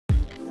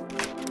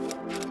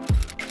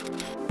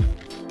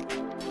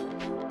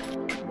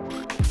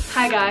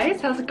Hi guys,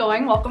 how's it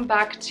going? Welcome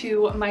back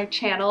to my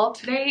channel.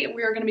 Today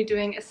we are going to be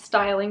doing a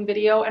styling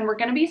video and we're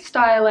going to be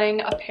styling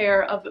a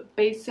pair of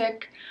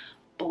basic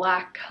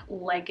black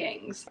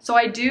leggings. So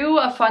I do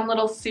a fun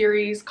little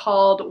series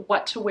called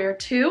What to Wear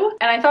To,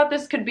 and I thought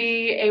this could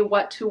be a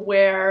what to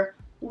wear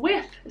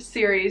with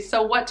series.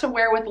 So what to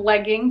wear with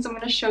leggings. I'm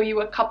going to show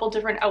you a couple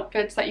different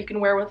outfits that you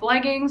can wear with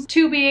leggings,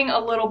 two being a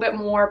little bit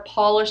more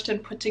polished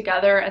and put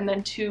together, and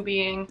then two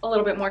being a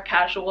little bit more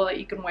casual that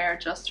you can wear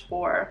just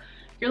for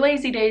your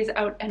lazy days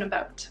out and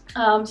about.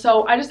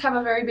 So I just have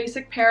a very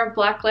basic pair of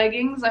black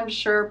leggings. I'm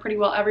sure pretty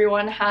well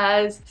everyone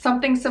has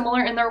something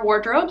similar in their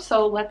wardrobe,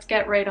 so let's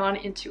get right on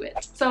into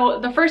it. So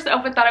the first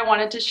outfit that I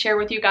wanted to share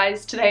with you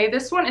guys today,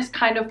 this one is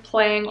kind of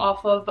playing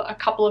off of a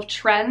couple of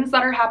trends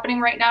that are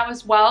happening right now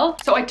as well.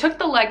 So I took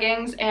the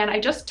leggings and I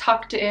just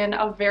tucked in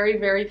a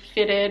very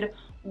fitted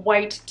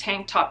white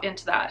tank top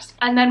into that.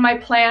 And then my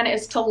plan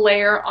is to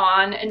layer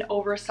on an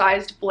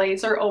oversized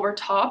blazer over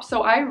top.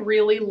 So I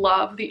really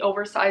love the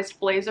oversized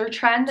blazer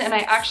trend, and I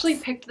actually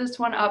picked this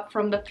one up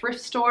from the thrift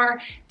store.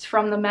 It's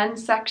from the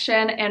men's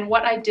section, and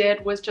what I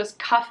did was just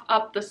cuff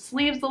up the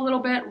sleeves a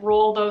little bit,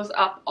 roll those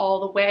up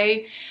all the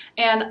way,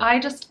 and I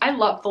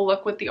love the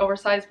look with the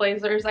oversized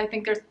blazers. I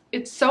think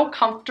it's so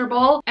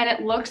comfortable and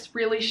it looks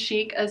really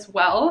chic as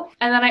well.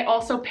 And then I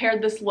also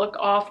paired this look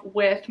off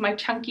with my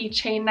chunky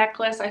chain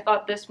necklace. I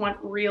thought this went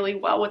really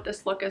well with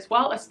this look as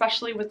well,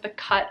 especially with the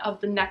cut of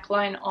the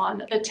neckline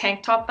on the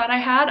tank top that I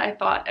had. I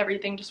thought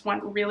everything just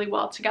went really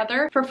well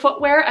together. For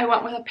footwear, I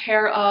went with a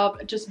pair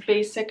of just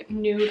basic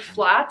nude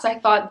flats. I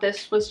thought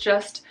this was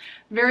just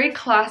very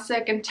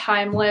classic and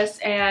timeless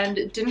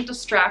and didn't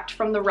distract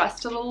from the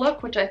rest of the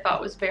look, which I thought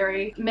was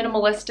very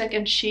minimalistic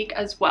and chic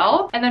as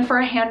well. And then for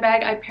a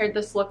handbag, I paired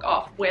this look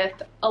off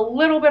with a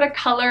little bit of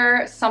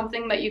color,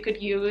 something that you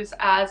could use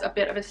as a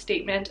bit of a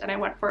statement, and I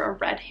went for a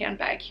red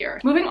handbag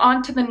here. Moving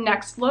on to the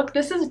next look,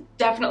 this is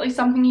definitely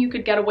something you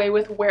could get away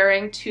with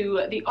wearing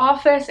to the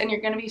office and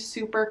you're going to be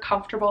super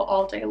comfortable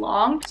all day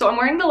long. So I'm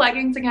wearing the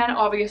leggings again,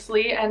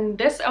 obviously, and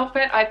this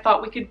outfit I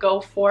thought we could go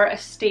for a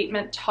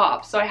statement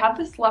top. So I have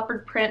this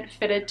leopard print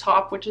fitted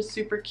top, which is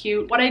super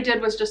cute. What I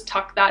did was just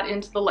tuck that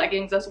into the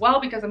leggings as well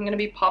because I'm going to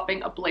be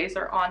popping a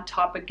blazer on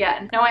top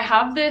again. Now I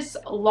have this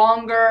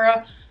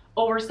longer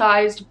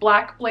oversized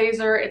black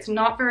blazer. It's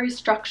not very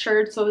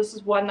structured, so this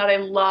is one that I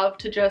love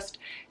to just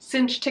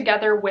cinch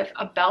together with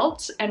a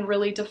belt and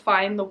really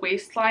define the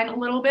waistline a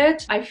little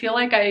bit. I feel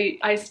like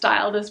I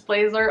style this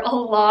blazer a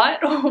lot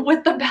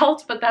with the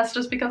belt, but that's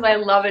just because I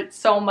love it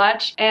so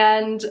much.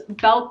 And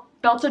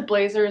belted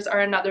blazers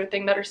are another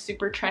thing that are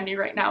super trendy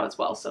right now as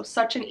well. So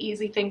such an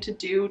easy thing to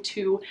do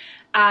to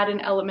add an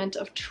element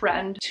of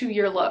trend to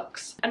your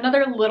looks.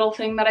 Another little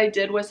thing that I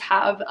did was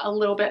have a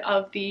little bit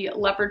of the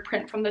leopard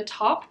print from the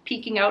top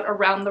peeking out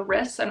around the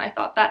wrists, and I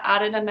thought that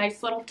added a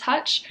nice little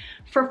touch.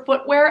 For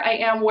footwear, I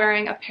am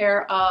wearing a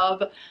pair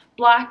of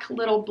black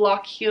little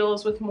block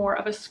heels with more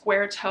of a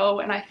square toe,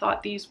 and I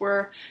thought these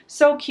were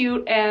so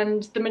cute,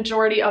 and the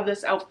majority of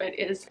this outfit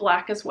is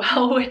black as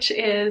well, which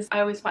is, I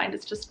always find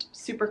it's just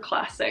super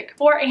classic.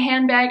 For a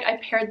handbag,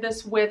 I paired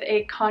this with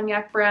a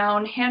cognac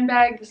brown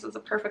handbag. This is a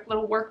perfect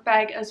little work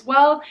bag as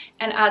well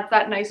and adds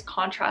that nice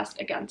contrast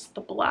against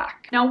the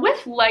black. Now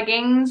with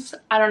leggings,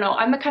 I don't know,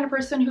 I'm the kind of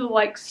person who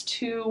likes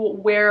to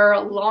wear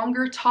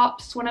longer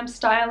tops when I'm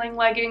styling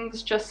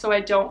leggings just so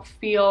I don't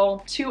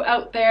feel too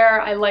out there.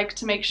 I like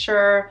to make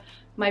sure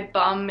my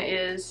bum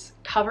is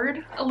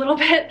covered a little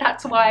bit.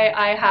 That's why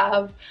I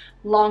have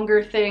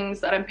longer things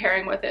that I'm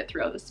pairing with it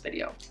throughout this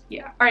video.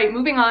 Yeah. All right,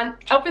 moving on.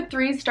 Outfit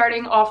 3,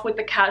 starting off with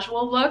the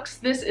casual looks.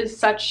 This is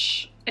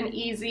such an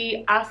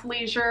easy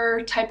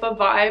athleisure type of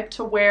vibe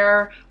to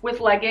wear with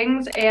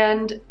leggings,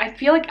 and I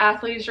feel like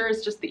athleisure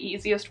is just the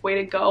easiest way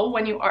to go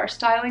when you are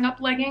styling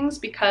up leggings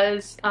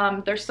because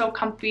they're so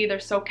comfy, they're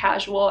so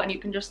casual, and you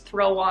can just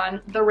throw on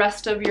the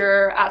rest of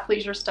your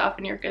athleisure stuff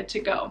and you're good to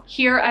go.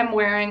 Here I'm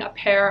wearing a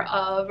pair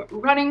of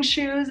running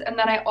shoes, and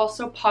then I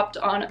also popped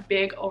on a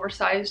big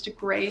oversized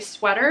gray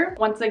sweater.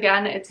 Once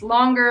again, it's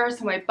longer,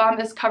 so my bum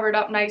is covered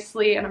up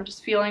nicely and I'm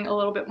just feeling a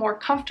little bit more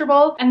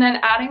comfortable. And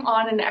then adding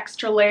on an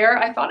extra layer,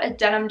 I thought a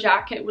denim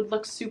jacket would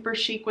look super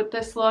chic with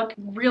this look.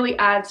 Really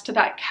adds to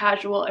that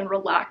casual and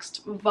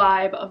relaxed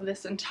vibe of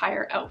this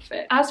entire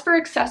outfit. As for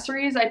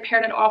accessories, I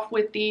paired it off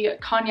with the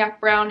cognac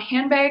brown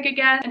handbag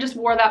again and just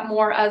wore that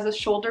more as a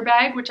shoulder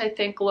bag, which I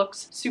think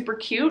looks super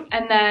cute.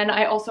 And then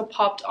I also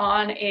popped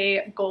on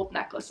a gold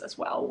necklace as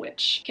well,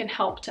 which can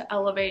help to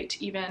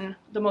elevate even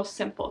the most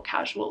simple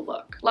casual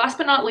look. Last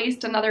but not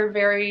least, another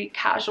very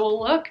casual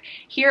look.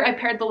 Here I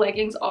paired the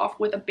leggings off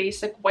with a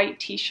basic white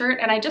t-shirt,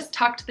 and I just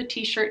tucked the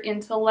t-shirt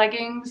into the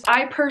leggings.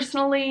 I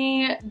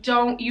personally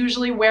don't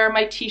usually wear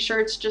my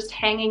t-shirts just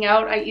hanging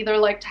out. I either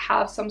like to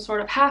have some sort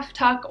of half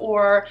tuck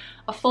or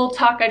a full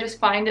tuck. I just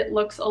find it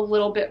looks a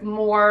little bit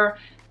more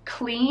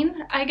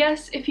clean, I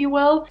guess, if you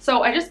will.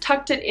 So I just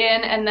tucked it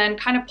in and then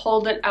kind of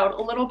pulled it out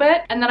a little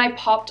bit. And then I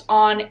popped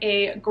on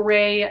a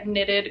gray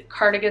knitted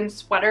cardigan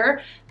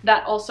sweater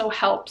that also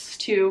helps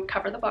to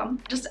cover the bum.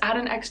 Just add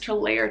an extra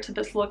layer to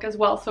this look as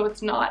well, so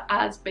it's not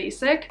as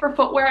basic. For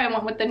footwear, I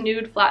went with the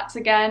nude flats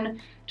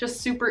again.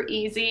 Just super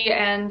easy,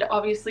 and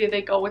obviously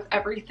they go with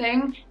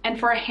everything. And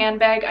for a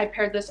handbag, I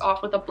paired this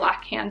off with a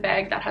black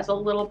handbag that has a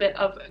little bit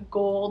of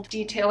gold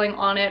detailing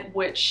on it,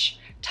 which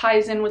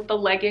ties in with the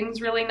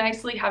leggings really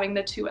nicely, having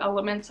the two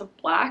elements of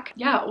black.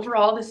 Yeah,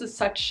 overall, this is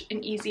such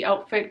an easy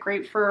outfit,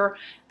 great for,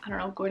 I don't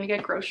know, going to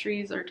get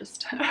groceries or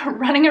just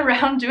running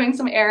around doing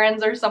some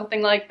errands or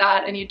something like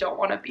that, and you don't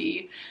want to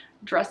be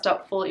dressed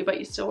up fully, but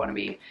you still want to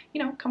be,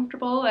 you know,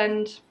 comfortable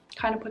and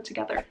kind of put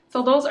together.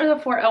 So those are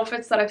the 4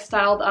 outfits that I've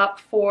styled up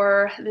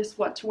for this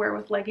what to wear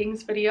with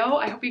leggings video.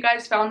 I hope you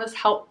guys found this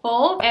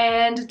helpful,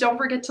 and don't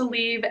forget to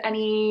leave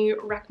any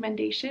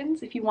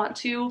recommendations if you want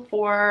to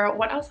for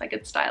what else I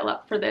could style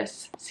up for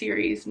this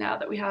series now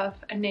that we have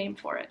a name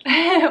for it.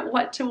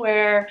 What to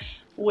wear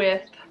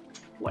with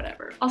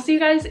whatever. I'll see you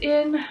guys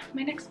in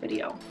my next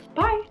video.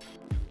 Bye!